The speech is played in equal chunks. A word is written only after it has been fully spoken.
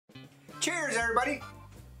Cheers, everybody.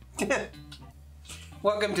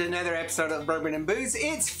 Welcome to another episode of Bourbon and Booze.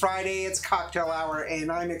 It's Friday, it's cocktail hour,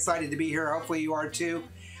 and I'm excited to be here. Hopefully you are too.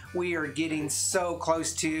 We are getting so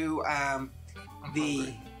close to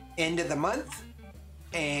the end of the month,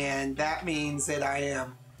 and that means that I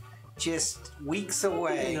am just weeks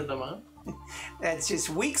away. End of the month? That's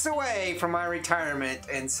just weeks away from my retirement,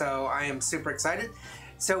 and so I am super excited.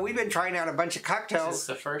 So we've been trying out a bunch of cocktails. This is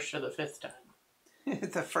the first or the fifth time?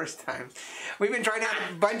 The first time. We've been trying out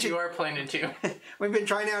a bunch of... You are planning to. We've been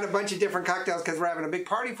trying out a bunch of different cocktails because we're having a big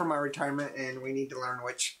party for my retirement, and we need to learn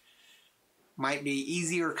which might be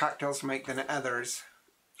easier cocktails to make than others.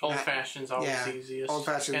 Old fashioned's always easiest. Old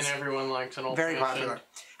fashions. And everyone likes an old very fashioned. Very popular.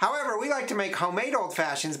 However, we like to make homemade old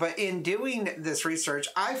fashions, but in doing this research,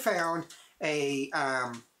 I found a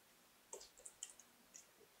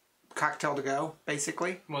cocktail to go,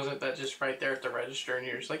 basically. Wasn't that just right there at the register and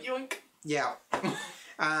you're just like, yoink? Yeah.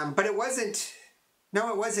 But it wasn't...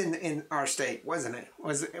 No, it wasn't in our state, wasn't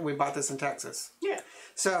it? We bought this in Texas. Yeah.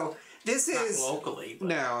 So, this is... Not locally. But...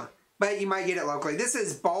 No. But you might get it locally. This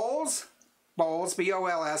is Bols,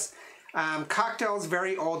 B-O-L-S, cocktails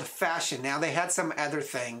very old-fashioned. Now, they had some other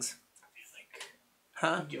things.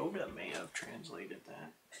 I feel like Yoda may have translated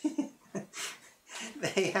that.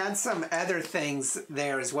 They had some other things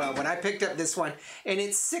there as well. But I picked up this one, and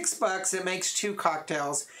it's $6. It makes 2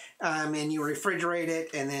 cocktails, and you refrigerate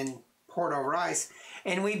it and then pour it over ice.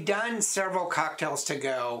 And we've done several cocktails to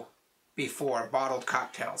go before, bottled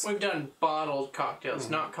cocktails. We've done bottled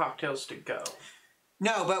cocktails, not cocktails to go.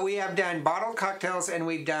 No, but we have done bottled cocktails, and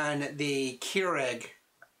we've done the Keurig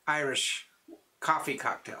Irish coffee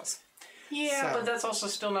cocktails. Yeah, but that's also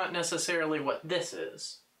still not necessarily what this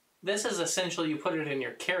is. This is essentially you put it in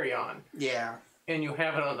your carry-on. Yeah. And you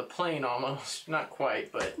have it on the plane almost. Not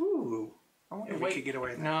quite, but... Ooh. I wonder if we could get away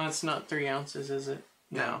with that. No, it's not 3 ounces, is it?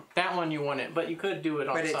 No. That one you want it, but you could do it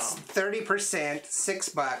on some. But it's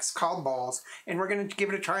 30%, $6, called Bols, and we're going to give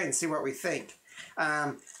it a try and see what we think.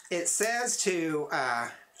 It says to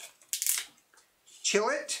chill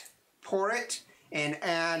it, pour it, and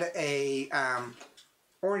add a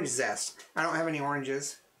orange zest. I don't have any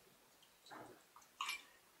oranges.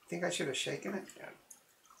 I think I should have shaken it. Yeah.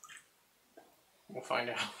 We'll find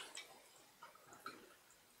out.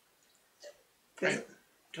 I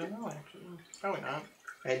don't know, actually. Probably not.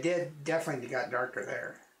 It did definitely got darker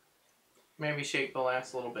there. Maybe shake the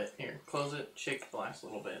last little bit. Here, close it, shake the last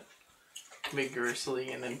little bit.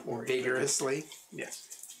 Vigorously, and then pour it. Vigorously? Yes.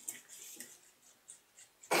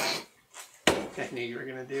 I knew you were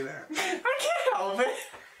going to do that. I can't help it!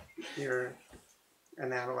 You're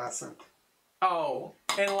an adolescent. Oh,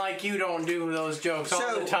 and like you don't do those jokes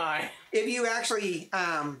all the time. If you actually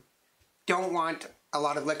don't want a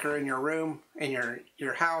lot of liquor in your room, in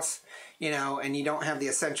your house, you know, and you don't have the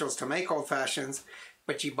essentials to make old fashions,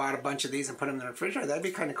 but you bought a bunch of these and put them in the refrigerator, that'd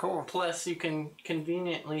be kind of cool. Plus, you can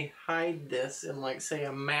conveniently hide this in, like, say,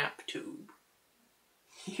 a map tube.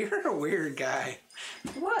 You're a weird guy.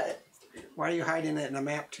 What? Why are you hiding it in a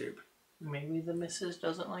map tube? Maybe the missus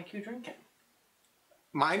doesn't like you drinking.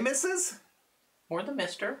 My missus? Or the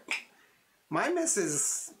mister. My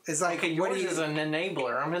missus is like... Okay, yours is an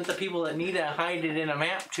enabler. I meant the people that need to hide it in a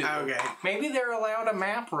map tube. Okay. Maybe they're allowed a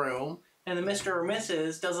map room, and the Mr. or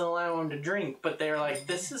Mrs. doesn't allow them to drink, but they're like,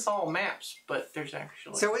 this is all maps, but there's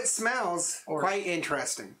actually... So it smells quite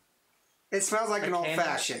interesting. It smells like an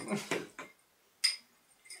old-fashioned.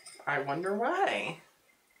 I wonder why.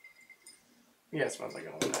 Yeah, it smells like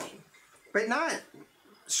an old-fashioned. But not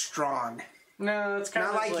strong. No, it's kind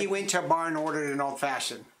of like you went to a bar and ordered an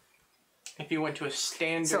old-fashioned. If you went to a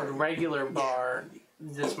standard regular bar,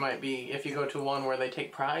 this might be, if you go to one where they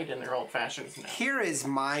take pride in their old-fashions now. Here is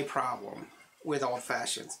my problem with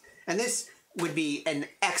old-fashions. And this would be an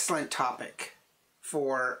excellent topic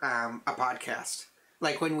for a podcast.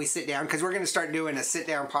 Like when we sit down, because we're going to start doing a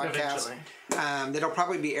sit-down podcast that'll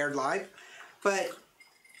probably be aired live. But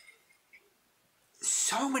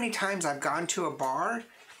so many times I've gone to a bar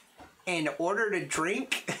and ordered a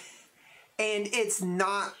drink, and it's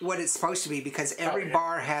not what it's supposed to be because every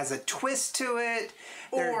bar has a twist to it.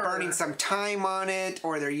 They're burning some time on it,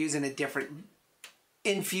 or they're using a different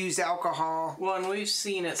infused alcohol. Well, and we've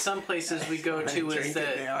seen at some places we go to is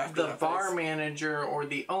that the bar manager or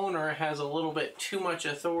the owner has a little bit too much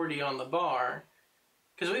authority on the bar.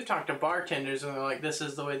 Because we've talked to bartenders and they're like, this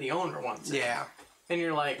is the way the owner wants it. Yeah. And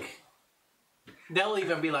you're like, they'll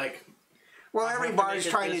even be like, well, every bar is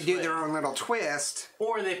trying to do their own little twist.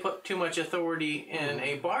 Or they put too much authority in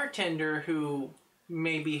a bartender who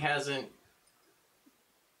maybe hasn't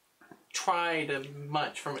tried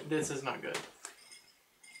much from it. This is not good.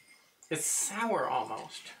 It's sour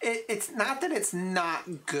almost. It's not that it's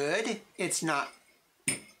not good. It's not.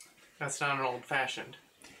 That's not an old fashioned.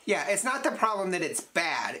 Yeah, it's not the problem that it's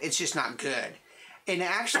bad. It's just not good. And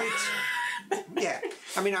actually, yeah.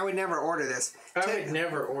 I mean, I would never order this. I would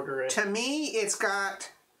never order it. To me, it's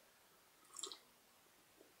got.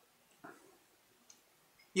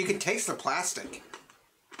 You can taste the plastic.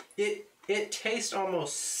 It tastes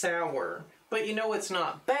almost sour, but you know it's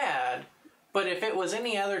not bad. But if it was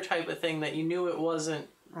any other type of thing that you knew it wasn't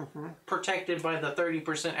protected by the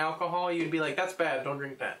 30% alcohol, you'd be like, that's bad, don't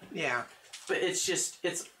drink that. Yeah. But it's just,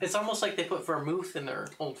 it's almost like they put vermouth in their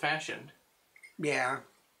old-fashioned. Yeah.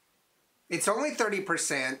 It's only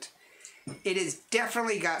 30%. It has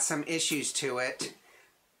definitely got some issues to it.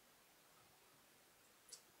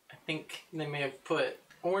 I think they may have put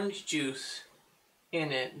orange juice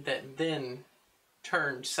in it that then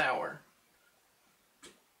turned sour.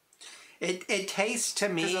 It tastes to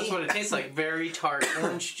me... Because that's what it tastes like, very tart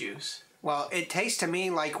orange juice. Well, it tastes to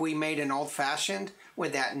me like we made an old-fashioned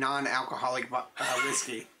with that non-alcoholic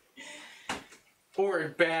whiskey. Or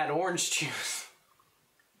bad orange juice.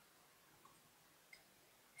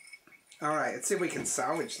 Alright, let's see if we can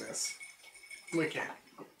salvage this. We can.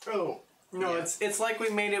 Oh. No, yeah. It's like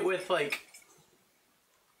we made it with, like,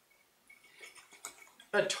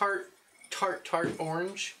 a tart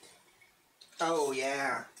orange. Oh,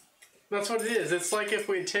 yeah. That's what it is. It's like if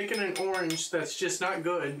we had taken an orange that's just not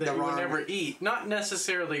good, that you would never eat. Not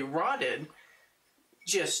necessarily rotted,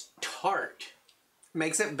 just tart.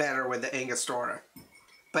 Makes it better with the Angostura,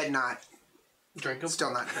 but not... Drinkable?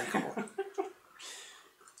 Still not drinkable.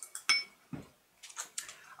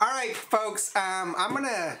 Alright, folks, I'm going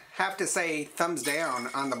to have to say thumbs down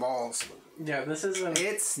on the Bols. Yeah, this isn't...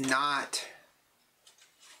 It's not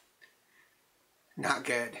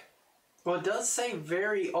good. Well, it does say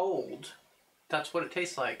very old. That's what it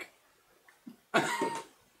tastes like.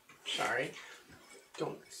 Sorry.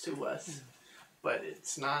 Don't sue us. But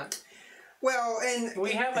it's not. Well, and...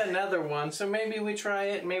 We have another one, so maybe we try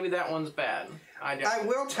it. Maybe that one's bad. I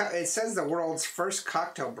will tell... It says the world's first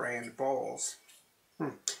cocktail brand, Bols.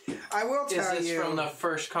 I will tell you... Is this from the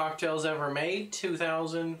first cocktails ever made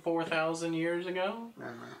 2,000, 4,000 years ago?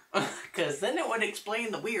 Because then it would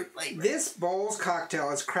explain the weird flavor. This Bols cocktail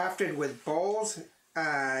is crafted with Bols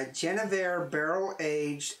Genever Barrel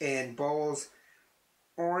Aged and Bols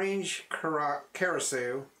Orange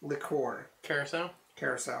Carousel Liqueur.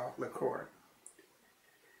 Carousel Liqueur.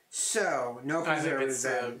 So, no preservatives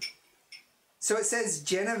added. So it says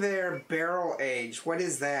Genever Barrel Aged. What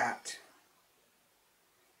is that?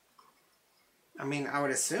 I mean, I would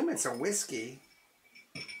assume it's a whiskey,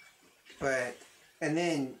 but, and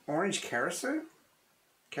then orange carousel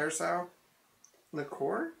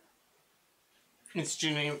liqueur? It's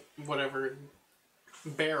whatever,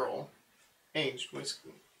 barrel aged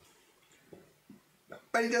whiskey.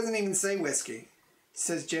 But it doesn't even say whiskey. It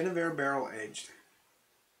says Genever Barrel Aged.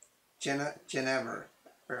 Genever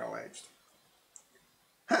Barrel Aged.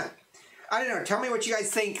 Huh. I don't know. Tell me what you guys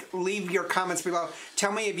think. Leave your comments below.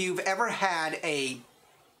 Tell me if you've ever had a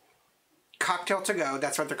cocktail to go.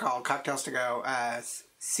 That's what they're called. Cocktails to go.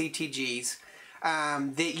 CTGs.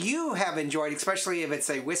 That you have enjoyed, especially if it's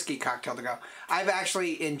a whiskey cocktail to go. I've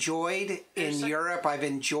actually enjoyed in Europe. I've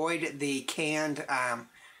enjoyed the canned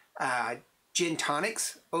gin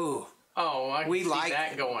tonics. Ooh. Oh, I can see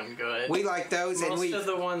that going good. We like those. Most of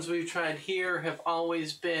the ones we've tried here have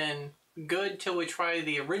always been good till we try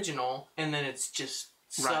the original, and then it's just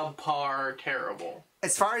subpar terrible.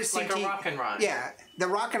 As far as like a rock and rye. Yeah, the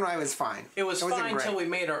rock and rye was fine. It was fine until we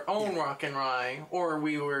made our own rock and rye, or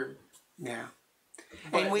we were... Yeah.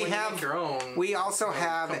 But and we have your own, we also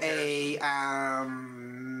have a I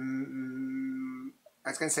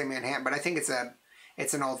was going to say Manhattan, but I think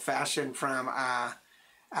it's an old fashioned from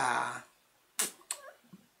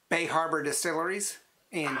Bay Harbor Distilleries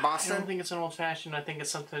in Boston. I don't think it's an old fashioned. I think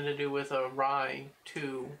it's something to do with a rye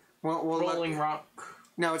too. We'll Rolling Rock.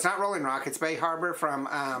 No, it's not Rolling Rock. It's Bay Harbor from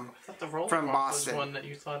I thought the Rolling from Rock Boston. was one that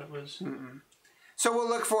you thought it was. So we'll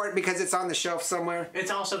look for it because it's on the shelf somewhere.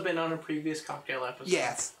 It's also been on a previous cocktail episode.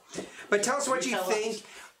 Yes. But tell us what you think.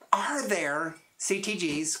 Are there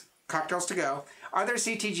CTGs, cocktails to go, are there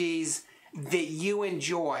CTGs that you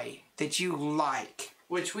enjoy, that you like?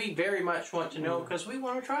 Which we very much want to know because we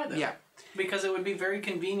want to try them. Yeah. Because it would be very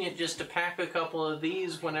convenient just to pack a couple of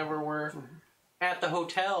these whenever we're at the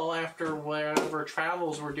hotel after whatever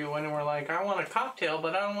travels we're doing and we're like, I want a cocktail,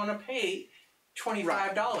 but I don't want to pay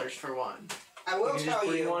 $25 for one. I will tell just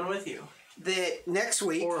bring you one with you. that next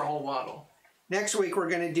week, or a whole bottle. Next week, we're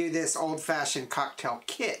going to do this old-fashioned cocktail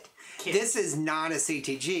kit. This is not a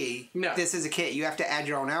CTG. No. This is a kit. You have to add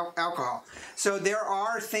your own alcohol. So there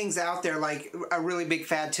are things out there, like a really big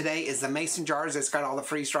fad today is the mason jars. It's got all the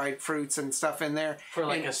freeze-dried fruits and stuff in there. For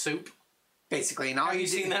like a soup? Basically. And all Have you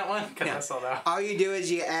seen that one? Because no. I saw that. All you do is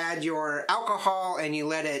you add your alcohol and you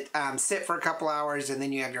let it sit for a couple hours, and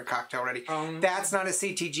then you have your cocktail ready. That's not a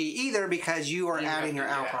CTG either because you are adding your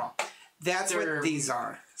alcohol. That's what these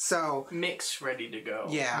are. So mix ready to go.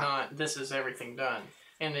 Yeah. Not this is everything done.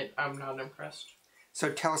 And I'm not impressed.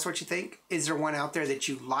 So tell us what you think. Is there one out there that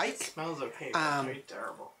you like? It smells okay, but it's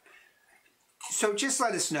terrible. So just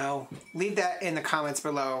let us know. Leave that in the comments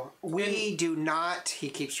below. We do not, he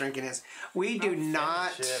keeps drinking his, we do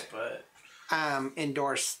not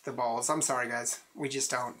endorse the Bols. I'm sorry, guys. We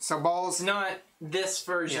just don't. So Bols. Not this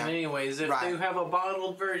version anyways. If they have a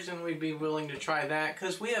bottled version, we'd be willing to try that.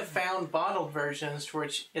 Because we have found bottled versions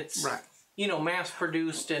which it's, you know,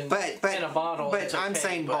 mass-produced and in a bottle. But I'm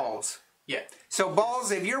saying Bols. Yeah. So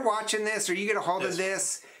Bols, if you're watching this or you get a hold of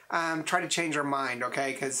this, try to change your mind,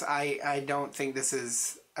 okay? Because I don't think this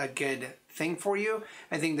is a good thing for you.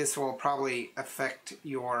 I think this will probably affect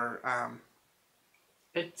your...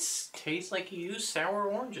 it tastes like you use sour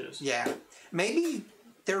oranges. Yeah. Maybe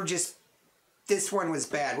they're just... This one was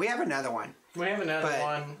bad. We have another one. We have another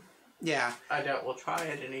one. Yeah. I doubt we'll try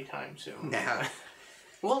it anytime soon. No.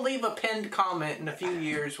 We'll leave a pinned comment in a few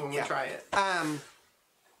years when we try it. I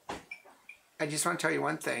just want to tell you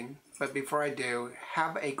one thing, but before I do,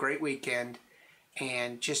 have a great weekend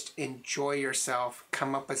and just enjoy yourself.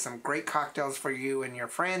 Come up with some great cocktails for you and your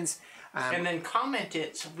friends. And then comment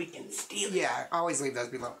it so we can steal it. Yeah, always leave those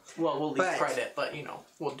below. Well, we'll leave credit, but, you know,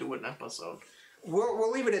 we'll do an episode.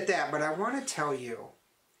 We'll leave it at that, but I want to tell you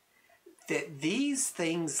that these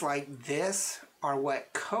things like this are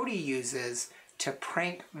what Cody uses to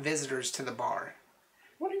prank visitors to the bar.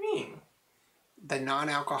 What do you mean? The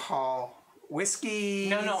non-alcohol whiskey.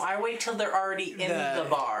 No, I wait till they're already in the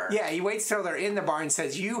bar. Yeah, he waits till they're in the bar and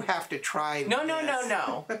says, you have to try this.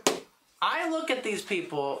 No. I look at these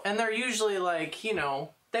people, and they're usually like, you know,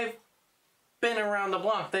 they've been around the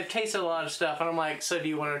block. They've tasted a lot of stuff, and I'm like, so do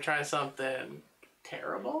you want to try something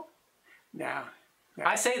terrible? No.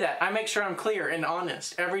 I say that. I make sure I'm clear and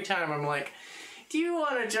honest. Every time I'm like, do you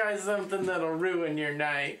want to try something that'll ruin your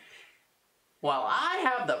night? Well,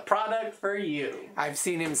 I have the product for you. I've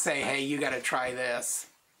seen him say, hey, you got to try this.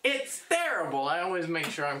 It's terrible. I always make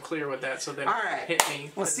sure I'm clear with that so they don't hit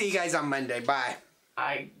me. We'll see you guys on Monday. Bye.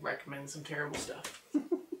 I recommend some terrible stuff.